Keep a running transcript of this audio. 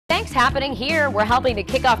drinks happening here. We're helping to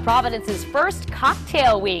kick off Providence's first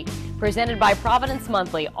cocktail week, presented by Providence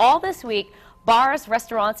Monthly. All this week, bars,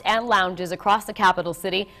 restaurants, and lounges across the capital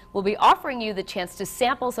city will be offering you the chance to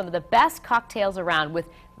sample some of the best cocktails around with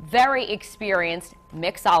very experienced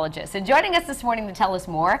mixologists. And joining us this morning to tell us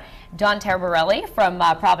more, Don Terbarelli from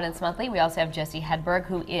Providence Monthly. We also have Jesse Hedberg,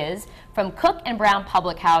 who is from Cook and Brown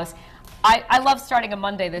Public House. I love starting a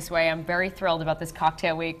Monday this way. I'm very thrilled about this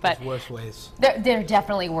cocktail week. But there's worse ways. There are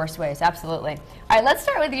definitely worse ways, absolutely. All right, let's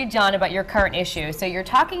start with you, John, about your current issue. So you're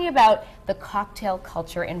talking about the cocktail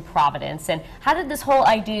culture in Providence, and how did this whole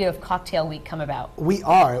idea of Cocktail Week come about?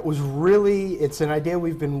 It's an idea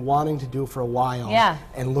we've been wanting to do for a while,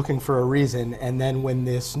 and looking for a reason. And then when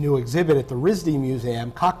this new exhibit at the RISD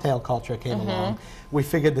Museum, Cocktail Culture, came along, we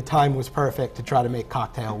figured the time was perfect to try to make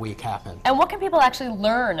Cocktail Week happen. And what can people actually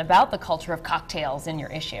learn about the culture of cocktails in your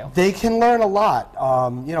issue? They can learn a lot.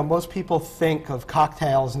 You know, most people think of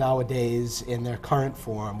cocktails nowadays in their current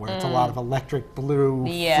form, where it's a lot of electric blue,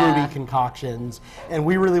 fruity concoctions, and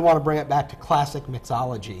we really want to bring it back to classic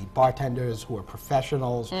mixology. Bartenders who are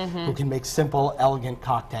professionals, who can make simple, elegant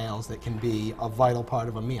cocktails that can be a vital part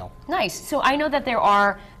of a meal. Nice. So I know that there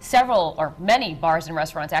are several, or many bars and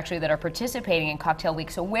restaurants actually, that are participating in Cocktail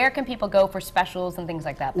Week. So where can people go for specials and things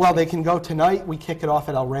like that? Well, they can go tonight. We kick it off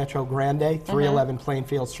at El Rancho Grande, 311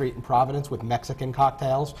 Plainfield Street in Providence, with Mexican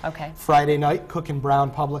cocktails. Okay. Friday night, Cook and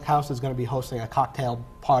Brown Public House is going to be hosting a cocktail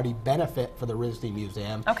party benefit for the RISD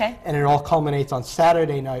Museum. Okay. And it all culminates on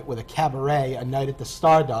Saturday night with a cabaret, a night at the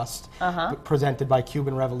Stardust, presented by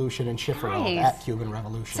Cuban Revolution and Schifferl at Cuban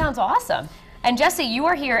Revolution. Sounds awesome. And Jesse, you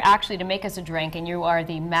are here actually to make us a drink, and you are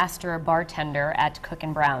the master bartender at Cook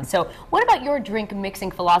and Brown. So what about your drink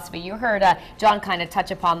mixing philosophy? You heard John kind of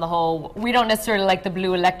touch upon the whole, we don't necessarily like the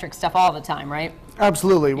blue electric stuff all the time, right?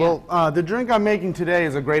 Absolutely. Well, the drink I'm making today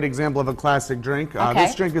is a great example of a classic drink.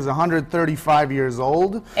 This drink is 135 years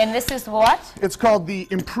old. And this is what? It's called the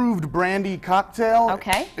Improved Brandy Cocktail.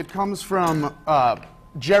 Okay. It comes from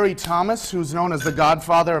Jerry Thomas, who's known as the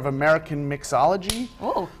godfather of American mixology.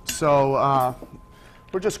 Ooh. So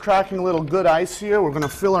we're just cracking a little good ice here. We're going to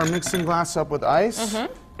fill our mixing glass up with ice.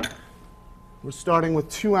 We're starting with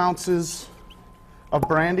 2 ounces of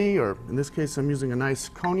brandy, or in this case I'm using a nice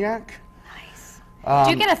cognac. Nice.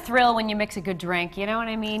 Do you get a thrill when you mix a good drink? You know what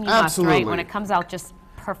I mean? You Absolutely. must, right? When it comes out just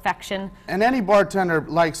perfection. And any bartender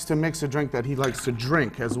likes to mix a drink that he likes to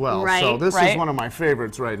drink as well. Right, so this is one of my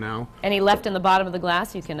favorites right now. Any left in the bottom of the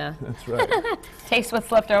glass, you can That's right. taste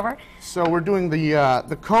what's left over. So we're doing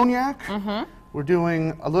the cognac. We're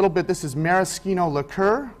doing a little bit, this is maraschino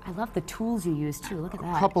liqueur. I love the tools you use too, look at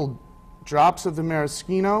that. A couple drops of the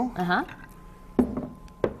maraschino.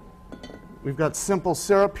 We've got simple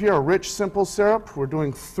syrup here, a rich simple syrup. We're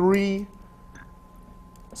doing 3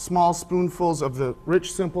 small spoonfuls of the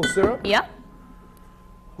rich simple syrup. Yep.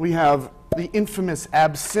 We have the infamous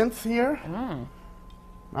absinthe here.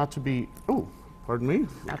 Not to be, pardon me.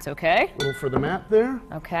 That's okay. A little for the mat there.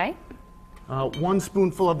 Okay. 1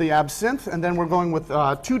 spoonful of the absinthe, and then we're going with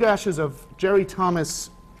 2 dashes of Jerry Thomas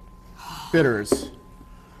bitters.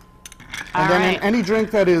 And then in any drink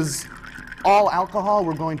that is all alcohol,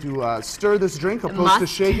 we're going to stir this drink opposed to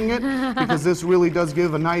shaking it, because this really does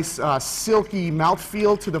give a nice silky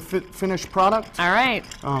mouthfeel to the finished product. All right.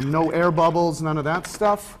 No air bubbles, none of that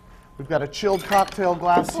stuff. We've got a chilled cocktail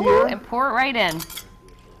glass here. And pour it right in.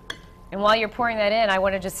 And while you're pouring that in, I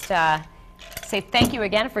want to just say thank you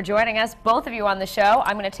again for joining us, both of you on the show.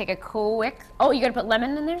 I'm going to take a quick, you're going to put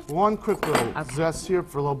lemon in there? 1 quick little zest here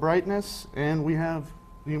for a little brightness, and we have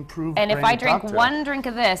the improved And if I drink cocktail. 1 drink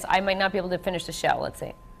of this, I might not be able to finish the show. Let's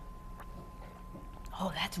see.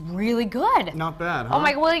 Oh, that's really good. Not bad, huh? Oh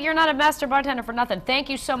my, well, you're not a master bartender for nothing. Thank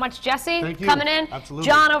you so much, Jesse, Thank you. coming in. Absolutely.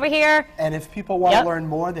 John over here. And if people want to learn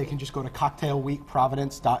more, they can just go to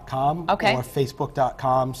cocktailweekprovidence.com or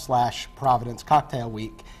facebook.com/Providence Cocktail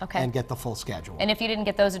Week and get the full schedule. And if you didn't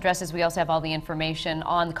get those addresses, we also have all the information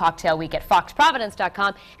on Cocktail Week at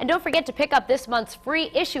foxprovidence.com. And don't forget to pick up this month's free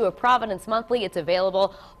issue of Providence Monthly. It's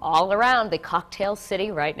available all around the cocktail city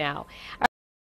right now.